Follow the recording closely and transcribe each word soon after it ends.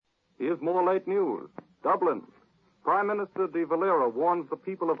Here's more late news. Dublin. Prime Minister de Valera warns the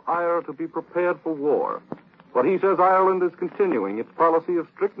people of Eire to be prepared for war. But he says Ireland is continuing its policy of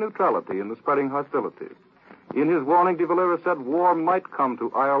strict neutrality in the spreading hostilities. In his warning, de Valera said war might come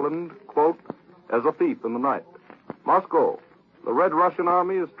to Ireland, quote, as a thief in the night. Moscow. The Red Russian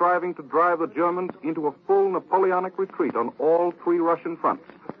army is striving to drive the Germans into a full Napoleonic retreat on all three Russian fronts.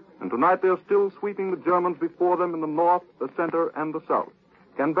 And tonight they're still sweeping the Germans before them in the north, the center, and the south.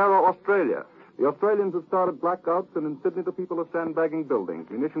 Canberra, Australia. The Australians have started blackouts, and in Sydney the people are sandbagging buildings.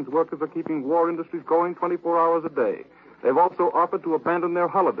 Munitions workers are keeping war industries going 24 hours a day. They've also offered to abandon their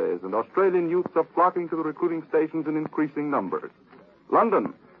holidays, and Australian youths are flocking to the recruiting stations in increasing numbers.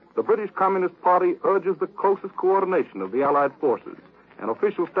 London. The British Communist Party urges the closest coordination of the Allied forces. An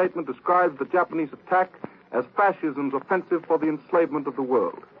official statement describes the Japanese attack as fascism's offensive for the enslavement of the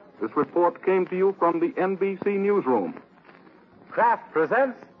world. This report came to you from the NBC newsroom. Kraft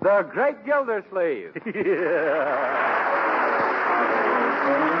presents The Great Gildersleeve. Each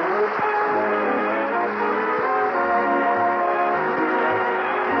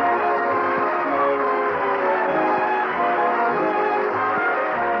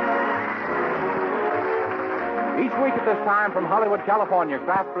week at this time from Hollywood, California,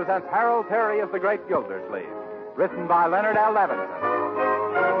 Kraft presents Harold Perry as The Great Gildersleeve, written by Leonard L. Levinson.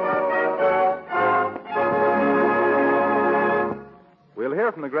 We'll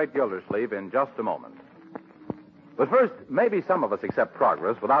hear from the Great Gildersleeve in just a moment. But first, maybe some of us accept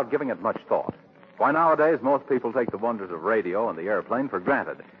progress without giving it much thought. Why, nowadays, most people take the wonders of radio and the airplane for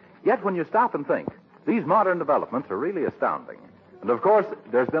granted. Yet, when you stop and think, these modern developments are really astounding. And, of course,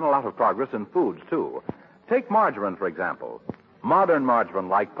 there's been a lot of progress in foods, too. Take margarine, for example. Modern margarine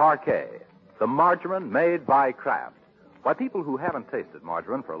like Parquet. The margarine made by Kraft. Why, people who haven't tasted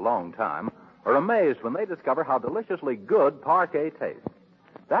margarine for a long time are amazed when they discover how deliciously good Parquet tastes.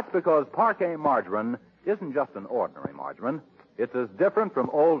 That's because Parquet margarine isn't just an ordinary margarine. It's as different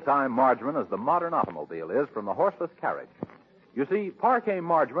from old-time margarine as the modern automobile is from the horseless carriage. You see, Parquet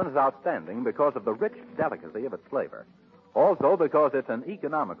margarine is outstanding because of the rich delicacy of its flavor. Also because it's an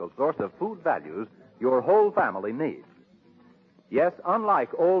economical source of food values your whole family needs. Yes, unlike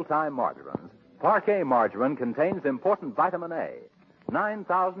old-time margarines, Parquet margarine contains important vitamin A,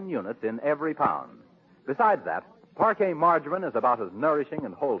 9,000 units in every pound. Besides that, Parquet margarine is about as nourishing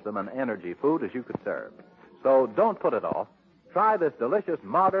and wholesome an energy food as you could serve. So don't put it off. Try this delicious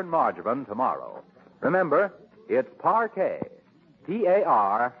modern margarine tomorrow. Remember, it's Parquet.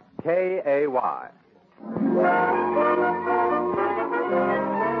 P-A-R-K-A-Y.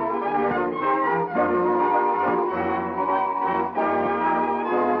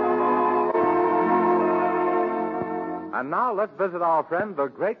 And now let's visit our friend, the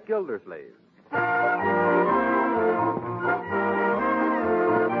Great Gildersleeve.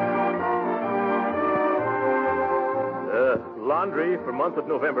 Laundry for month of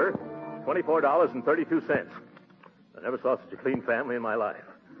November, $24.32. I never saw such a clean family in my life.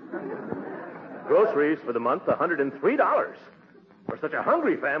 Groceries for the month, $103. For such a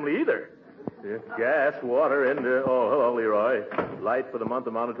hungry family, either. Gas, water, and... hello, Leroy. Light for the month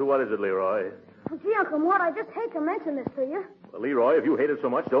amounted to... What is it, Leroy? Oh, gee, Uncle Mort, I just hate to mention this to you. Well, Leroy, if you hate it so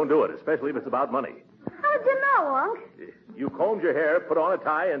much, don't do it, especially if it's about money. How did you know, Unc? You combed your hair, put on a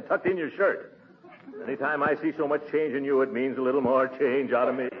tie, and tucked in your shirt. Anytime I see so much change in you, it means a little more change out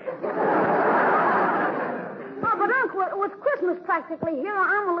of me. Oh, but, Unc, with Christmas practically here,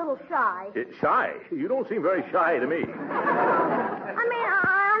 I'm a little shy. Shy? You don't seem very shy to me. I mean,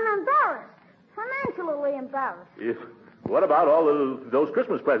 I'm embarrassed. Financially embarrassed. What about all those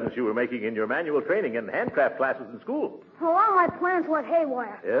Christmas presents you were making in your manual training and handcraft classes in school? Well, all my plans went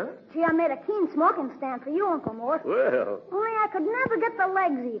haywire. Yeah? Gee, I made a keen smoking stand for you, Uncle Mort. Well... Only I could never get the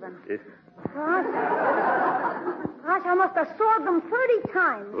legs even. Gosh, I must have sawed them 30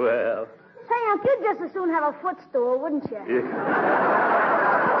 times. Well... Say, Unc, you'd just as soon have a footstool, wouldn't you?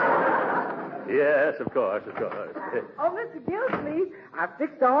 Yes, of course. Oh, Mr. Gildersleeve, I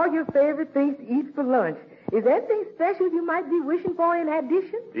fixed all your favorite things to eat for lunch. Is there anything special you might be wishing for in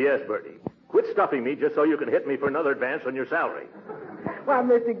addition? Yes, Bertie. Quit stuffing me just so you can hit me for another advance on your salary. Why,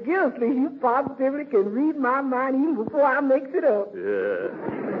 Mr. Gildersleeve, you positively can read my mind even before I mix it up. Yeah.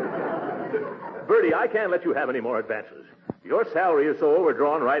 Bertie, I can't let you have any more advances. Your salary is so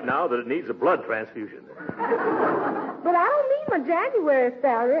overdrawn right now that it needs a blood transfusion. But I don't need my January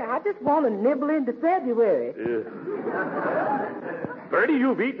salary. I just want to nibble into February. Bertie,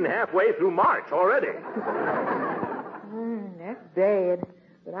 you've eaten halfway through March already. That's bad.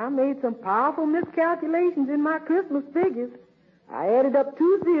 But I made some powerful miscalculations in my Christmas figures. I added up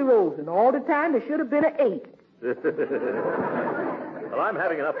 2 zeros, and all the time there should have been an 8. Well, I'm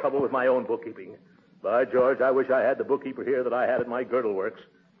having enough trouble with my own bookkeeping. By George, I wish I had the bookkeeper here that I had at my Girdle Works.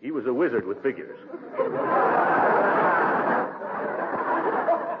 He was a wizard with figures. Hello,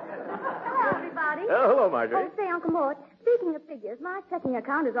 everybody. Oh, hello, Marjorie. Oh, say, Uncle Mort, speaking of figures, my checking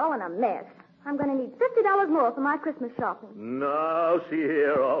account is all in a mess. I'm going to need $50 more for my Christmas shopping. No, see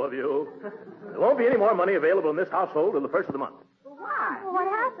here, all of you. There won't be any more money available in this household till the first of the month. Why? Well, what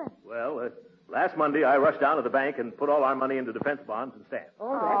happened? Well, last Monday I rushed down to the bank and put all our money into defense bonds and stamps.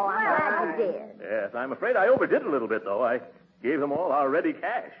 Oh, I'm glad you did. Yes, I'm afraid I overdid it a little bit, though. I gave them all our ready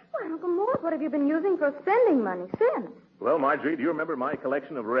cash. Well, Uncle Mort, what have you been using for spending money since? Well, Marjorie, do you remember my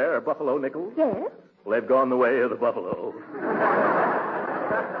collection of rare buffalo nickels? Yes. Well, they've gone the way of the buffalo.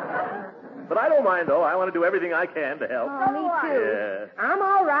 But I don't mind, though. I want to do everything I can to help. Oh, me too. Yeah. I'm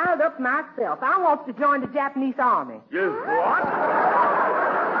all riled up myself. I want to join the Japanese army. You what?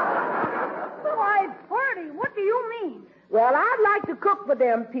 Why, Bertie, what do you mean? Well, I'd like to cook for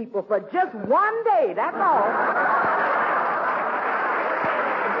them people for just one day, that's all.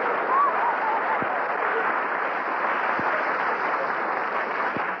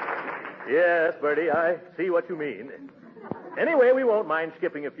 Yes, Bertie, I see what you mean. Anyway, we won't mind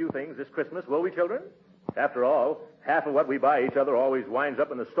skipping a few things this Christmas, will we, children? After all, half of what we buy each other always winds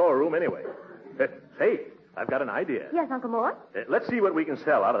up in the storeroom anyway. Say, I've got an idea. Yes, Uncle Mort? Let's see what we can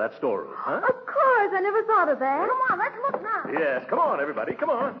sell out of that storeroom, huh? Of course, I never thought of that. Come on, let's look now. Yes, come on, everybody, come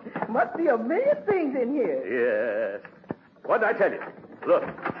on. Must be a million things in here. Yes. What did I tell you? Look.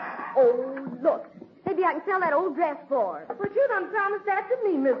 Oh, look. Maybe I can sell that old dress for her. But you done promised that to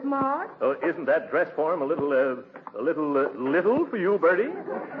me, Miss Marge. Oh, isn't that dress form a little little for you, Bertie?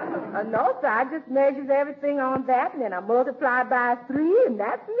 No, sir. I just measures everything on that, and then I multiply by 3, and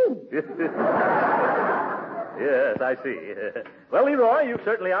that's me. Yes, I see. Well, Leroy, you've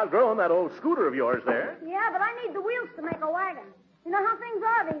certainly outgrown that old scooter of yours there. Yeah, but I need the wheels to make a wagon. You know how things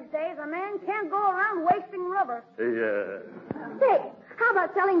are these days. A man can't go around wasting rubber. Say, how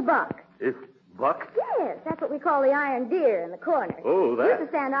about selling buck? Buck? Yes, that's what we call the iron deer in the corner. Oh, that. Used to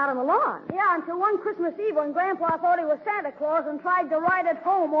stand out on the lawn. Yeah, until one Christmas Eve when Grandpa thought he was Santa Claus and tried to ride it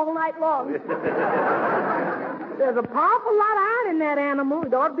home all night long. There's a powerful lot of iron in that animal.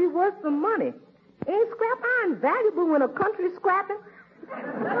 It ought to be worth some money. Ain't scrap iron valuable when a country's scrapping?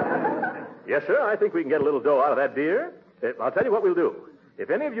 Yes, sir. I think we can get a little dough out of that deer. I'll tell you what we'll do. If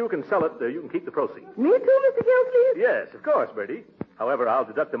any of you can sell it, you can keep the proceeds. Me too, Mr. Gilsleeve? Yes, of course, Bertie. However, I'll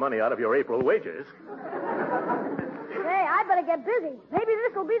deduct the money out of your April wages. Hey, I better get busy. Maybe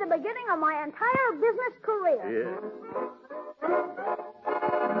this will be the beginning of my entire business career. Yeah.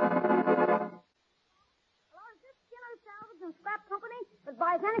 Hello, is this Skinner Salvage and Scrap Company that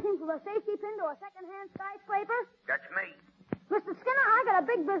buys anything from a safety pin to a second-hand skyscraper? That's me. Mr. Skinner, I got a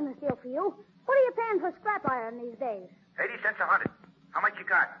big business deal for you. What are you paying for scrap iron these days? 80 cents a hundred. How much you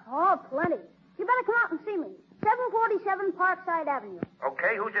got? Oh, plenty. You better come out and see me. 747 Parkside Avenue.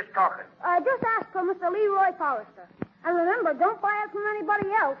 Okay, who's just talking? Just ask for Mr. Leroy Forrester. And remember, don't buy it from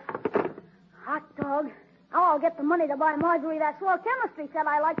anybody else. Hot dog. Now I'll get the money to buy Marjorie that swell chemistry set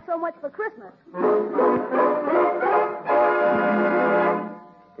I liked so much for Christmas.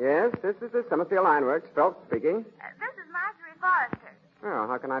 Yes, this is the Summerfield Ironworks. Phelps speaking. This is Marjorie Forrester. Oh,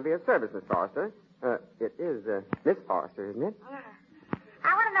 how can I be of service, Miss Forrester? It is Miss Forrester, isn't it? Yes.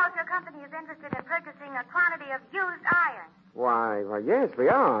 I want to know if your company is interested in purchasing a quantity of used iron. Why, yes, we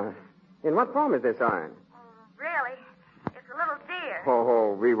are. In what form is this iron? Really? It's a little dear.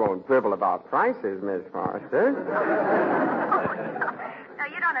 Oh, we won't quibble about prices, Miss Forrester. No,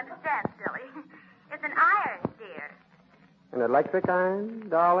 you don't understand, silly. It's an iron deer. An electric iron,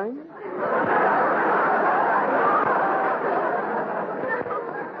 darling?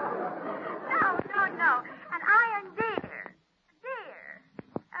 No. An iron deer. Deer.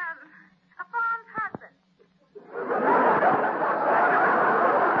 A fawn's husband.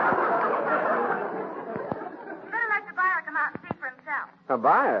 You better let the buyer come out and see for himself. A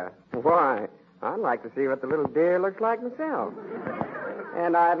buyer? Why, I'd like to see what the little deer looks like myself.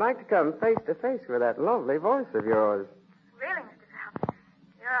 And I'd like to come face to face with that lovely voice of yours. Really, Mr. Phelps?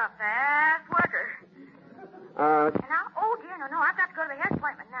 You're a fast worker. And now, oh, dear, no, I've got to go to the hair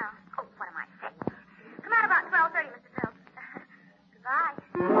appointment now. Oh, what am I saying? Come out about 12:30, Mr. Phelps. Goodbye.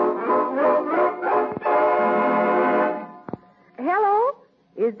 Hello?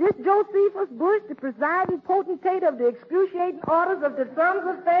 Is this Josephus Bush, the presiding potentate of the excruciating orders of the sons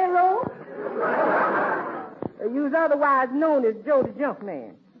of Pharaoh? You's otherwise known as Joe the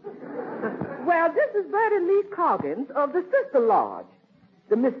Junkman. Well, this is Bertie Lee Coggins of the Sister Lodge,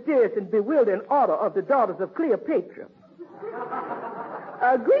 the mysterious and bewildering order of the daughters of Cleopatra.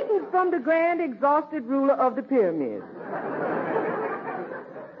 Greetings from the grand exhausted ruler of the pyramids.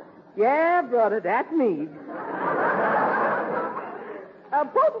 Yeah, brother, that's me.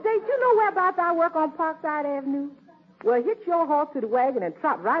 Potentate, you know whereabouts I work on Parkside Avenue? Well, hitch your horse to the wagon and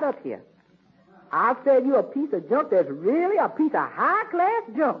trot right up here. I'll sell you a piece of junk that's really a piece of high-class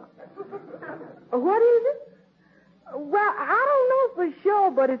junk. What is it? Well, I don't know for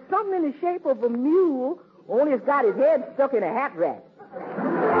sure, but it's something in the shape of a mule, only it's got his head stuck in a hat rack.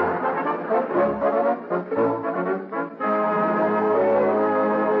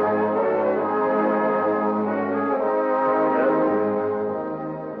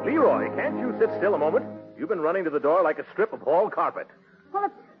 Leroy, can't you sit still a moment? You've been running to the door like a strip of hall carpet. Well,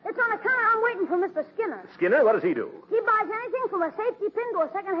 it's on account I'm waiting for Mr. Skinner. Skinner, what does he do? He buys anything from a safety pin to a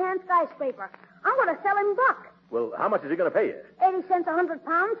second-hand skyscraper. I'm going to sell him buck. Well, how much is he going to pay you? 80 cents a 100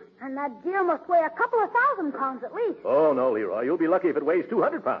 pounds, and that deer must weigh a couple of 1,000 pounds at least. Oh, no, Leroy. You'll be lucky if it weighs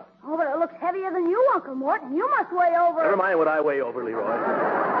 200 pounds. Oh, but it looks heavier than you, Uncle Mort, and you must weigh over... Never mind what I weigh over, Leroy.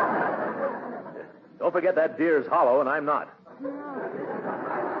 Don't forget that deer's hollow, and I'm not.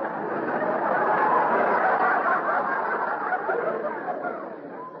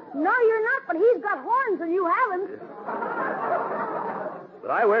 No, you're not, but he's got horns and you haven't.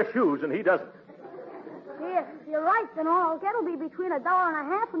 But I wear shoes, and he doesn't. Yes, you're right, then all I'll get will be between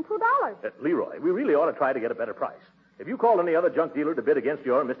 $1.50 and $2. Leroy, we really ought to try to get a better price. Have you called any other junk dealer to bid against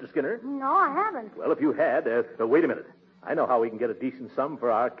your Mr. Skinner? No, I haven't. Well, if you had, wait a minute. I know how we can get a decent sum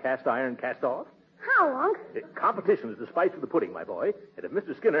for our cast iron cast-off. How, Unc? Competition is the spice of the pudding, my boy. And if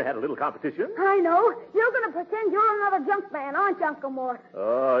Mr. Skinner had a little competition... I know. You're going to pretend you're another junk man, aren't you, Uncle Mort?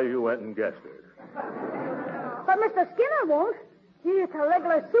 Oh, you went and guessed it. But Mr. Skinner won't. He's a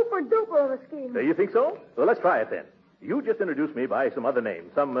regular super-duper of a scheme. You think so? Well, let's try it then. You just introduce me by some other name,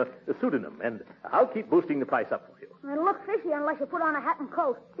 some pseudonym, and I'll keep boosting the price up for you. It'll look fishy unless you put on a hat and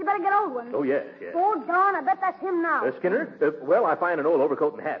coat. You better get old ones. Oh, yes, yes. Oh, darn, I bet that's him now. Skinner? Well, I find an old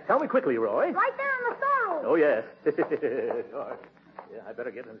overcoat and hat. Tell me quickly, Roy. Right there in the storeroom. Oh, yes. Sure. Yeah, I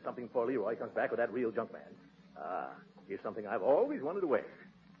better get him something before Leroy comes back with that real junk man. Here's something I've always wanted to wear.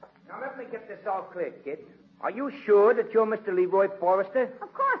 Now, let me get this all clear, kid. Are you sure that you're Mr. Leroy Forrester?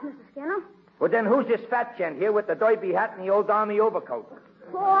 Of course, Mr. Skinner. Well, then who's this fat gent here with the derby hat and the old army overcoat?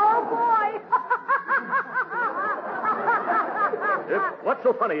 Oh, boy. What's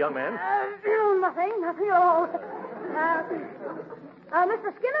so funny, young man? Nothing at all.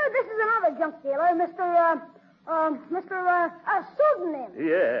 Mr. Skinner, this is another junk dealer, Mr. Pseudonym.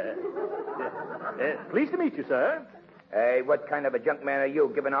 Yeah. Pleased to meet you, sir. Hey, what kind of a junk man are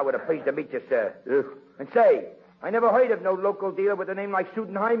you, giving out with a pleased to meet you, sir? And say, I never heard of no local dealer with a name like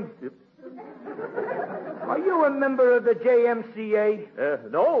Sudenheim. Are you a member of the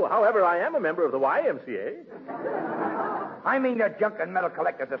JMCA? No, however, I am a member of the YMCA. I mean the Junk and Metal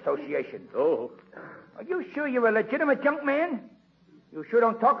Collectors Association. Oh. Are you sure you're a legitimate junk man? You sure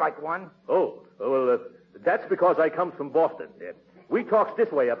don't talk like one. Oh, well, that's because I come from Boston. We talks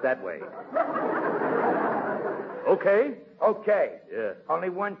this way up that way. Okay? Okay. Yeah. Only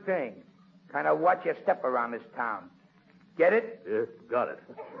one thing. Kind of watch your step around this town. Get it? Yeah, got it.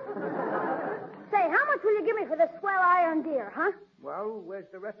 Say, how much will you give me for this swell iron deer, huh? Well, where's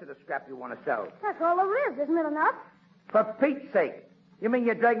the rest of the scrap you want to sell? That's all there is, isn't it enough? For Pete's sake. You mean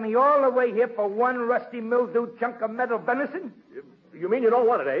you dragged me all the way here for one rusty mildewed chunk of metal venison? You mean you don't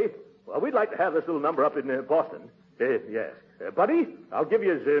want it, eh? Well, we'd like to have this little number up in Boston. Yes. Buddy, I'll give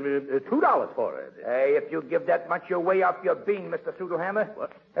you $2 for it. Hey, if you give that much, you're way off your bean, Mr. Pseudohammer.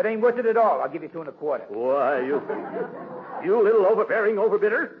 What? It ain't worth it at all. I'll give you 2 1/4. Why, you little overbearing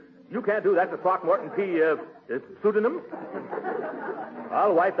overbidder. You can't do that to Throckmorton P. Pseudonym.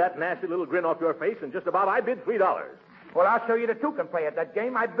 I'll wipe that nasty little grin off your face, and just about I bid $3. Well, I'll show you the two can play at that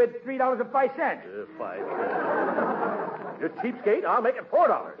game. I bid $3.05. 5 cents. You cheapskate, I'll make it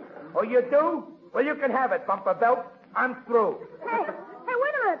 $4. Oh, you do? Well, you can have it, Bumper Belt. I'm through. Hey, wait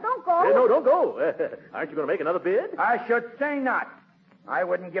a minute. Don't go. No, don't go. Aren't you going to make another bid? I should say not. I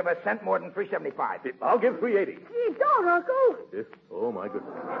wouldn't give a cent more than $3.75. I'll give $3.80. Gee, don't, Uncle. Oh, my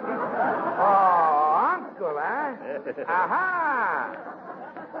goodness. Oh, Uncle, huh? Aha!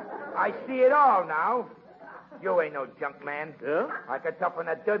 I see it all now. You ain't no junk man. Yeah? I can tell from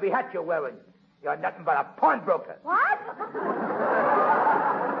that derby hat you're wearing. You're nothing but a pawnbroker. What?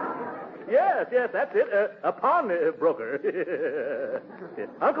 Yes, that's it. A pawnbroker.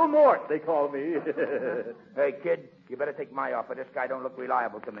 Uncle Mort, they call me. Hey, kid, you better take my offer. This guy don't look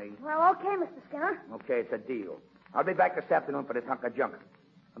reliable to me. Well, okay, Mr. Skinner. Okay, it's a deal. I'll be back this afternoon for this hunk of junk.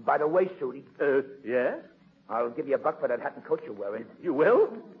 And by the way, Sooty, Yes? I'll give you $1 for that hat and coat you're wearing. You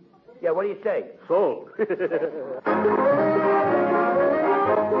will? Yeah, what do you say? Sold.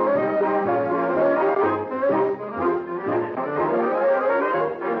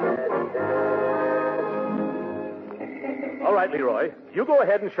 right, Leroy. You go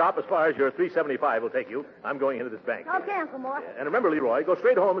ahead and shop as far as your $3.75 will take you. I'm going into this bank. Okay, Uncle Mort. And remember, Leroy, go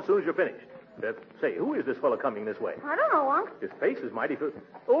straight home as soon as you're finished. Say, who is this fellow coming this way? I don't know, Unc. His face is mighty...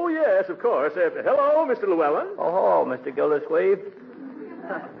 Oh, yes, of course. Hello, Mr. Llewellyn. Oh, Mr. Gildersleeve.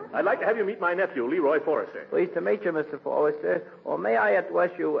 I'd like to have you meet my nephew, Leroy Forrester. Pleased to meet you, Mr. Forrester. Or may I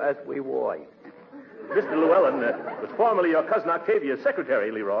address you as we boy? Mr. Llewellyn was formerly your cousin Octavia's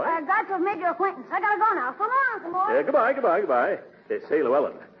secretary, Leroy. Glad to have made your acquaintance. I gotta go now. So long, Uncle Mort. Goodbye. Say,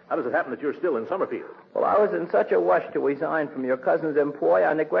 Llewellyn, how does it happen that you're still in Summerfield? Well, I was in such a rush to resign from your cousin's employ,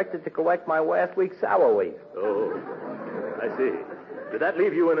 I neglected to collect my last week's salary. Oh, I see. Did that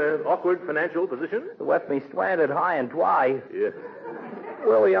leave you in an awkward financial position? It left me stranded high and dry. Yes.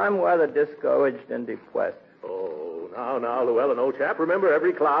 Willie, I'm rather discouraged and depressed. Oh, now, Llewellyn, old chap, remember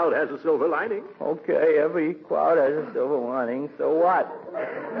every cloud has a silver lining. Okay, every cloud has a silver lining. So what?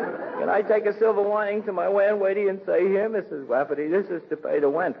 Can I take a silver lining to my landlady and say, here, Mrs. Rafferty, this is to pay the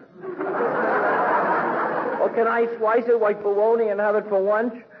rent? Or can I slice it like bologna and have it for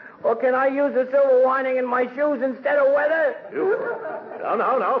lunch? Or can I use the silver lining in my shoes instead of weather?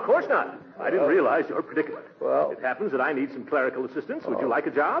 No, of course not. I didn't realize your predicament. Well, it happens that I need some clerical assistance. Would you like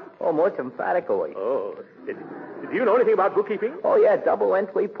a job? Oh, most emphatically. Oh. Do you know anything about bookkeeping? Oh, yeah, double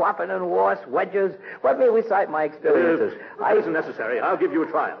entry, profit and loss, wedges. Let me recite my experiences. That isn't necessary. I'll give you a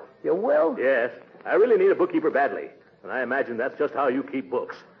trial. You will? Yes. I really need a bookkeeper badly. And I imagine that's just how you keep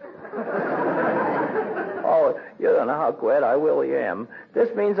books. Oh, you don't know how glad I really am. This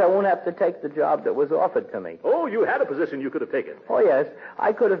means I won't have to take the job that was offered to me. Oh, you had a position you could have taken. Oh, yes.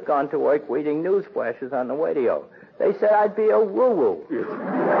 I could have gone to work reading news flashes on the radio. They said I'd be a woo-woo.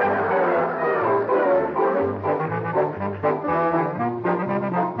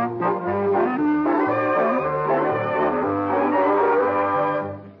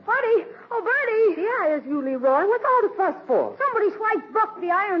 Bertie! Oh, Bertie! Yeah, it's you, Leroy. What's all the fuss for? Somebody swiped Buck, the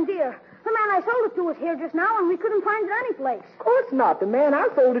iron deer. The man I sold it to was here just now, and we couldn't find it anyplace. Of course not. The man I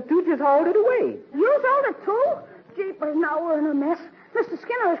sold it to just hauled it away. You sold it too? Jeepers, now we're in a mess. Mr.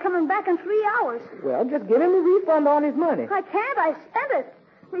 Skinner is coming back in 3 hours. Well, just give him a refund on his money. I can't. I spent it.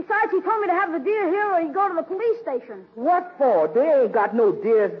 Besides, he told me to have the deer here or he'd go to the police station. What for? There ain't got no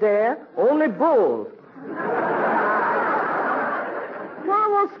deers there. Only bulls.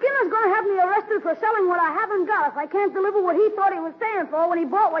 Well, Skinner's going to have me arrested for selling what I haven't got if I can't deliver what he thought he was staying for when he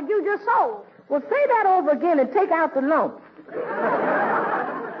bought what you just sold. Well, say that over again and take out the lump.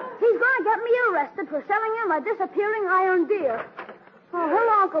 He's going to get me arrested for selling him a disappearing iron deer. Oh,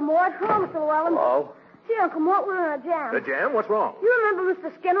 hello, Uncle Mort. Hello, Mr. Llewellyn. Hello. Gee, Uncle Mort, we're in a jam. A jam? What's wrong? You remember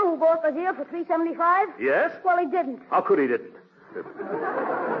Mr. Skinner who bought the deer for $3.75? Yes? Well, he didn't. How could he didn't?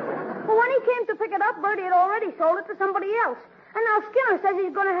 Well, when he came to pick it up, Bertie had already sold it to somebody else. And now Skinner says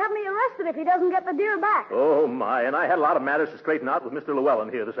he's going to have me arrested if he doesn't get the deer back. Oh, my. And I had a lot of matters to straighten out with Mr. Llewellyn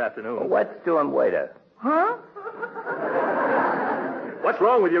here this afternoon. Well, what's doing waiter? Huh? What's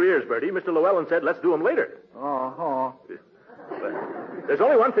wrong with your ears, Bertie? Mr. Llewellyn said let's do them later. Uh-huh. There's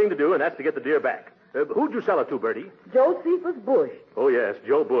only one thing to do, and that's to get the deer back. Who'd you sell it to, Bertie? Josephus Bush. Oh, yes,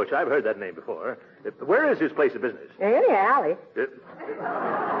 Joe Bush. I've heard that name before. Where is his place of business? Any alley.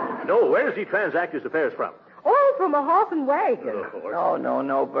 No, where does he transact his affairs from? Oh, from a horse and wagon.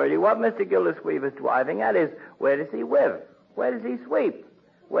 No, Bertie. What Mr. Gildersleeve is driving at is, where does he live? Where does he sleep?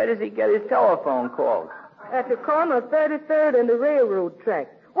 Where does he get his telephone calls? At the corner of 33rd and the railroad track.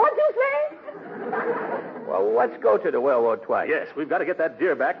 What'd you say? Well, let's go to the railroad track. Yes, we've got to get that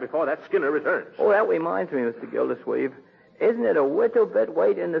deer back before that Skinner returns. Oh, that reminds me, Mr. Gildersleeve. Isn't it a little bit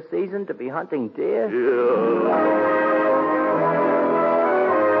late in the season to be hunting deer?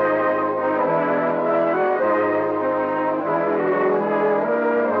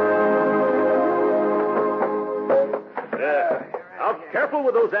 Careful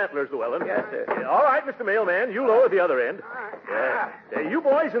with those antlers, Llewellyn. Yes, sir. All right, Mr. Mailman, you lower at the other end. You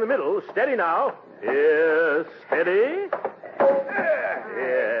boys in the middle, steady now. Yes, steady.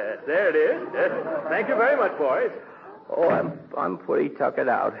 Yes, there it is. Yes. Thank you very much, boys. Oh, I'm pretty tuckered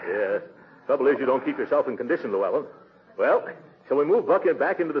out. Yes. Trouble is you don't keep yourself in condition, Llewellyn. Well, shall we move Buck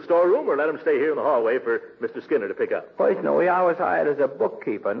back into the storeroom or let him stay here in the hallway for Mr. Skinner to pick up? Personally, I was hired as a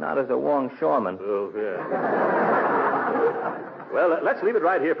bookkeeper, not as a longshoreman. Oh, yeah. Well, let's leave it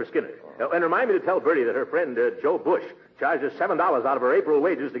right here for Skinner. And remind me to tell Bertie that her friend, Joe Bush, charges $7 out of her April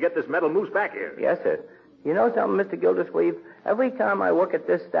wages to get this metal moose back here. Yes, sir. You know something, Mr. Gildersleeve? Every time I look at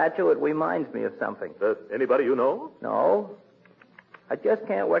this statue, it reminds me of something. Anybody you know? No. I just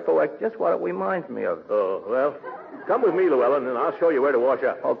can't recollect just what it reminds me of. Oh, well, come with me, Llewellyn, and I'll show you where to wash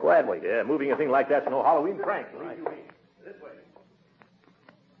up. Oh, gladly. Yeah, moving a thing like that's no Halloween prank. This way.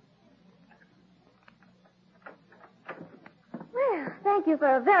 thank you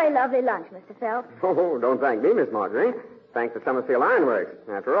for a very lovely lunch, Mr. Phelps. Oh, don't thank me, Miss Marjorie. Thanks to Summerfield Ironworks.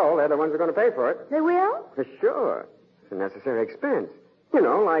 After all, they're the ones who are going to pay for it. They will? Sure. It's a necessary expense. You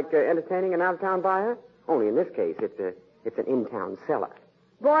know, like entertaining an out-of-town buyer. Only in this case, it's an in-town seller.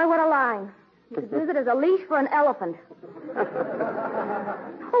 Boy, what a line. You could use it as a leash for an elephant.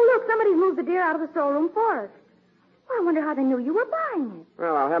 Oh, look, somebody's moved the deer out of the storeroom for us. Well, I wonder how they knew you were buying it.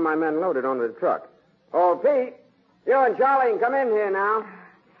 Well, I'll have my men load it onto the truck. Oh, Pete, you and Charlie can come in here now.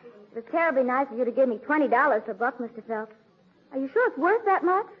 It was terribly nice of you to give me $20 for Buck, Mr. Phelps. Are you sure it's worth that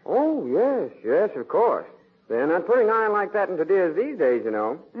much? Oh, yes, of course. They're not putting iron like that into deers these days, you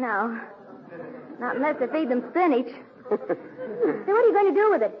know. No. Not unless they feed them spinach. So what are you going to do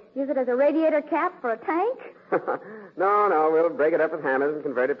with it? Use it as a radiator cap for a tank? No, we'll break it up with hammers and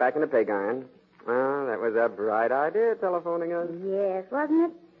convert it back into pig iron. Well, that was a bright idea, telephoning us. Yes,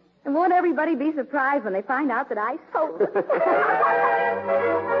 wasn't it? And won't everybody be surprised when they find out that I sold it?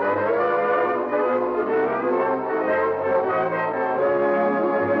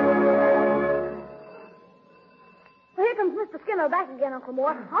 Well, here comes Mr. Skinner back again, Uncle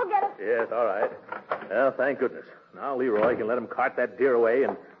Mort. I'll get it. Yes, all right. Well, thank goodness. Now Leroy can let him cart that deer away,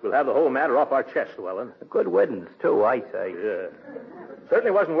 and we'll have the whole matter off our chest, Llewellyn. A good widdance, too, I say. Yeah.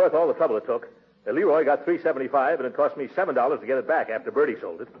 Certainly wasn't worth all the trouble it took. Leroy got $3.75, and it cost me $7 to get it back after Bertie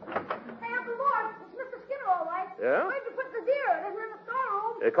sold it. Hey, Uncle Mort, it's Mr. Skinner, all right. Yeah? Where'd you put the deer? It isn't in the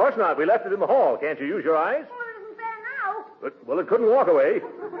storeroom. Of course not. We left it in the hall. Can't you use your eyes? Well, it isn't there now. Well, it couldn't walk away.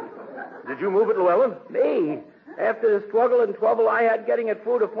 Did you move it, Llewellyn? Me? After the struggle and trouble I had getting it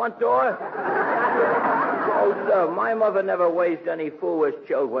through the front door? Oh, sir, my mother never raised any foolish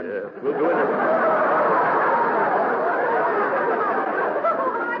children. Yeah, we'll go in there.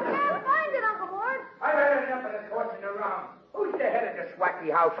 I can't find it, Uncle Mort. I've had enough of this horsing around. Who's the head of this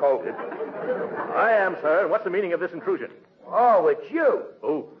wacky household? I am, sir. What's the meaning of this intrusion? Oh, it's you.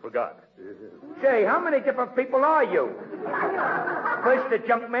 Oh, forgot. Say, how many different people are you? First the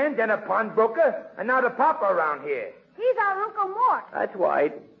junk man, then a pawnbroker, and now the papa around here. He's our Uncle Mort. That's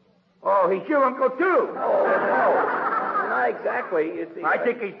right. Oh, he's your uncle, too. Oh, no. Not exactly, you see. I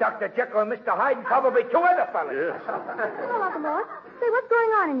think he's Dr. Jekyll and Mr. Hyde and probably two other fellas. Yes. Hello, Uncle Mort. Say, what's going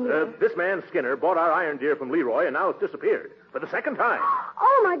on in here? This man, Skinner, bought our iron deer from Leroy, and now it's disappeared. For the second time.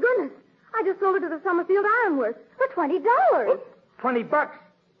 Oh, my goodness. I just sold it to the Summerfield Ironworks for $20. $20.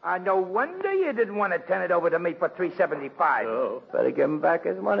 No wonder you didn't want to turn it over to me for $3.75. Oh. Better give him back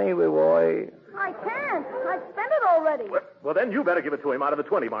his money, Leroy. I can't. I've spent it already. Well, then you better give it to him out of the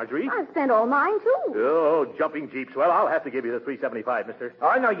 20, Marjorie. I've spent all mine, too. Oh, jumping jeeps. Well, I'll have to give you the $3.75, mister.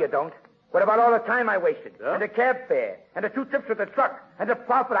 Oh, no, you don't. What about all the time I wasted? Yeah? And the cab fare? And the 2 trips with the truck? And the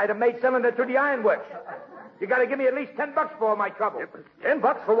profit I'd have made selling it to the ironworks? You got to give me at least $10 for all my trouble.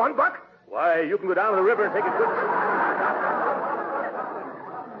 $10 for $1? Why, you can go down to the river and take a good...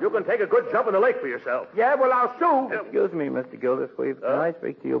 You can take a good jump in the lake for yourself. Yeah, well, I'll sue. Excuse me, Mr. Gildersleeve. Can I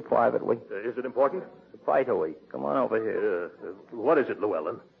speak to you privately? Is it important? Vitally. Come on over here. What is it,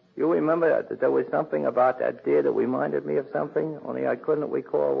 Llewellyn? You remember that there was something about that deer that reminded me of something, only I couldn't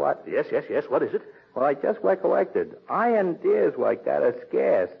recall what? Yes. What is it? Well, I just recollected. Iron deers like that are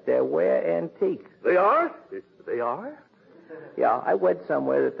scarce. They're rare antiques. They are? They are? Yeah, I read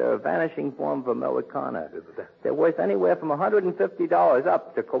somewhere that they're a vanishing form of Americana. They're worth anywhere from $150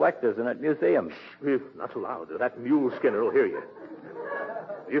 up to collectors and at museums. Not so loud. That mule Skinner will hear you.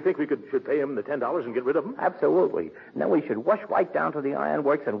 Do you think we should pay him the $10 and get rid of them? Absolutely. And then we should rush right down to the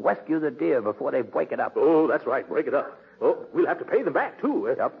ironworks and rescue the deer before they break it up. Oh, that's right. Break it up. Oh, we'll have to pay them back,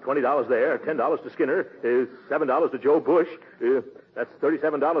 too. Yep. $20 there, $10 to Skinner, $7 to Joe Bush. That's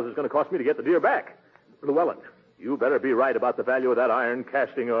 $37 it's going to cost me to get the deer back. Llewellyn, you better be right about the value of that iron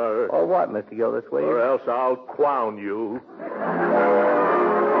casting Or what, Mr. Gildersleeve? or else I'll clown you.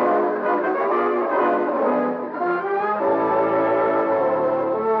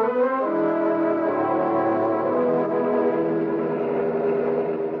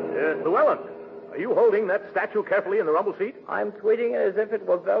 Llewellyn, are you holding that statue carefully in the rumble seat? I'm treating it as if it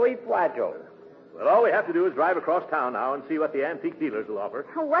were very fragile. Well, all we have to do is drive across town now and see what the antique dealers will offer.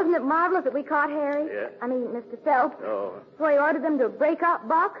 Oh, wasn't it marvelous that we caught Harry? Yeah. I mean, Mr. Phelps. Oh. So he ordered them to break up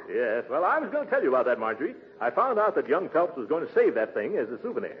Buck? Yes, well, I was going to tell you about that, Marjorie. I found out that young Phelps was going to save that thing as a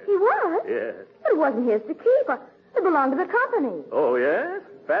souvenir. He was? Yes. But it wasn't his to keep. It belonged to the company. Oh, yes?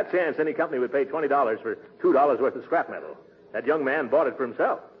 Fat chance any company would pay $20 for $2 worth of scrap metal. That young man bought it for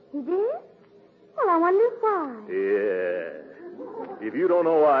himself. He did? Well, I wonder why. Yeah. If you don't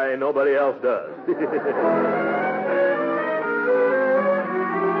know why, nobody else does.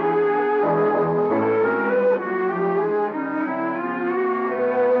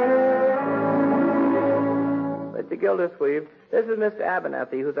 Mr. Gildersleeve. This is Mr.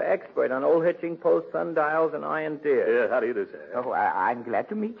 Abernathy, who's an expert on old hitching posts, sundials, and iron deer. Yeah, how do you do, sir? Oh, I'm glad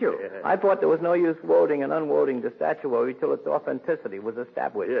to meet you. I thought there was no use woading and unwoading the statuary till its authenticity was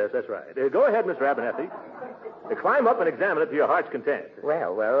established. Yes, that's right. Go ahead, Mr. Abernathy. Climb up and examine it to your heart's content.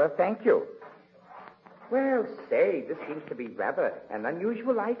 Well, thank you. Well, say, this seems to be rather an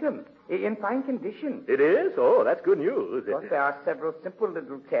unusual item. In fine condition. It is? Oh, that's good news. Of course, there are several simple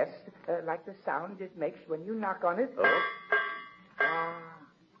little tests, like the sound it makes when you knock on it. Oh?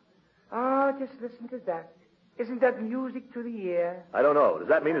 Oh, just listen to that. Isn't that music to the ear? I don't know. Does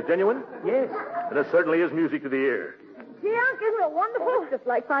that mean it's genuine? Yes. And it certainly is music to the ear. Gee, Unc, isn't it wonderful? It's just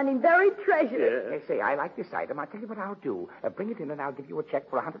like finding buried treasure. Yeah. Hey, say, I like this item. I'll tell you what I'll do. Bring it in and I'll give you a check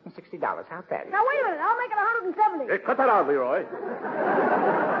for $160. How's that? Now, wait a minute. I'll make it 170. Hey, cut that out, Leroy.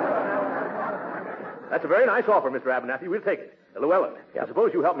 That's a very nice offer, Mr. Abernathy. We'll take it. Llewellyn, I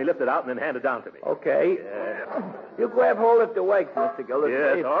suppose you help me lift it out and then hand it down to me. Okay. Yeah. You grab hold of the wakes, Mr.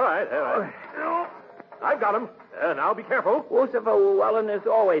 Gildersleeve. Yes, all right. I've got him. Now, be careful. Lucifer Llewellyn is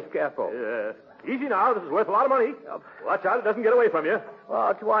always careful. Easy now. This is worth a lot of money. Watch out it doesn't get away from you. Well,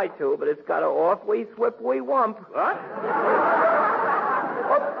 I'll try to, but it's got an awfully slippery wump. What?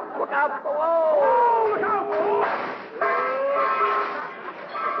 Oh, look out below! Oh, look out!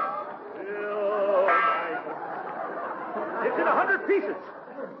 It's in 100 pieces.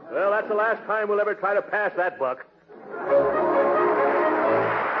 Well, that's the last time we'll ever try to pass that buck.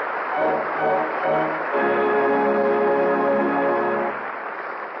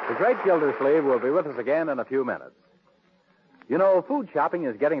 The great Gildersleeve will be with us again in a few minutes. You know, food shopping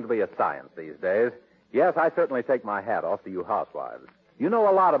is getting to be a science these days. Yes, I certainly take my hat off to you housewives. You know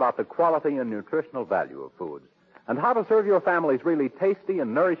a lot about the quality and nutritional value of foods and how to serve your families really tasty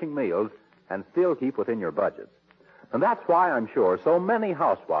and nourishing meals and still keep within your budgets. And that's why I'm sure so many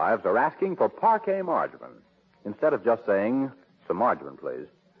housewives are asking for Parquet margarine instead of just saying, some margarine, please.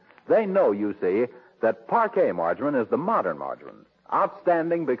 They know, you see, that Parquet margarine is the modern margarine.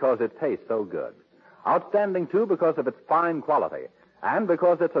 Outstanding because it tastes so good. Outstanding, too, because of its fine quality and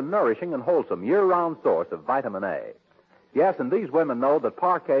because it's a nourishing and wholesome year-round source of vitamin A. Yes, and these women know that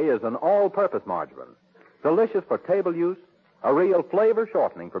Parquet is an all-purpose margarine. Delicious for table use, a real flavor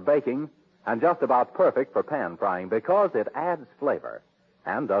shortening for baking, and just about perfect for pan frying because it adds flavor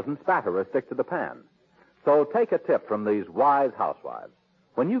and doesn't spatter or stick to the pan. So take a tip from these wise housewives.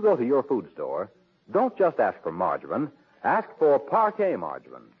 When you go to your food store, don't just ask for margarine, ask for Parquet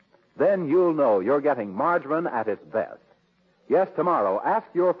margarine. Then you'll know you're getting margarine at its best. Yes, tomorrow, ask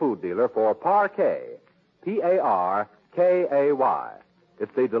your food dealer for Parquet, Parkay.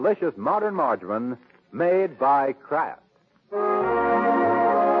 It's the delicious modern margarine made by Kraft.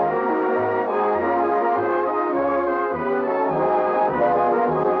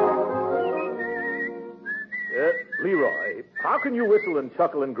 Leroy, how can you whistle and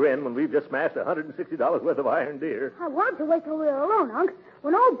chuckle and grin when we've just smashed $160 worth of iron deer? I wanted to wait till we were alone, Unc.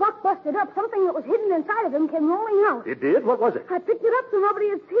 When old Buck busted up, something that was hidden inside of him came rolling out. It did? What was it? I picked it up so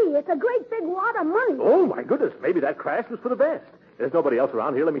nobody would see. It's a great big wad of money. Oh, my goodness. Maybe that crash was for the best. There's nobody else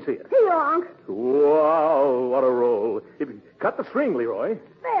around here. Let me see it. Here you are, Unc. Wow, what a roll. Cut the string, Leroy.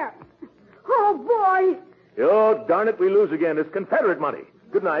 There. Oh, boy. Oh, darn it, we lose again. It's Confederate money.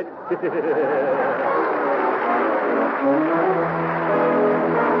 Good night.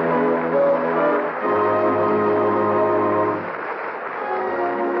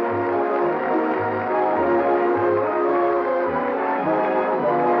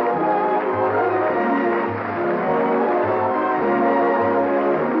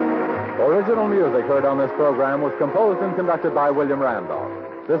 Original music heard on this program was composed and conducted by William Randolph.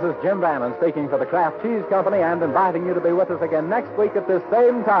 This is Jim Bannon speaking for the Kraft Cheese Company and inviting you to be with us again next week at this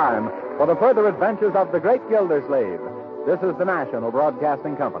same time for the further adventures of the great Gildersleeve. This is the National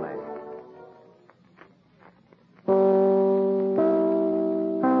Broadcasting Company.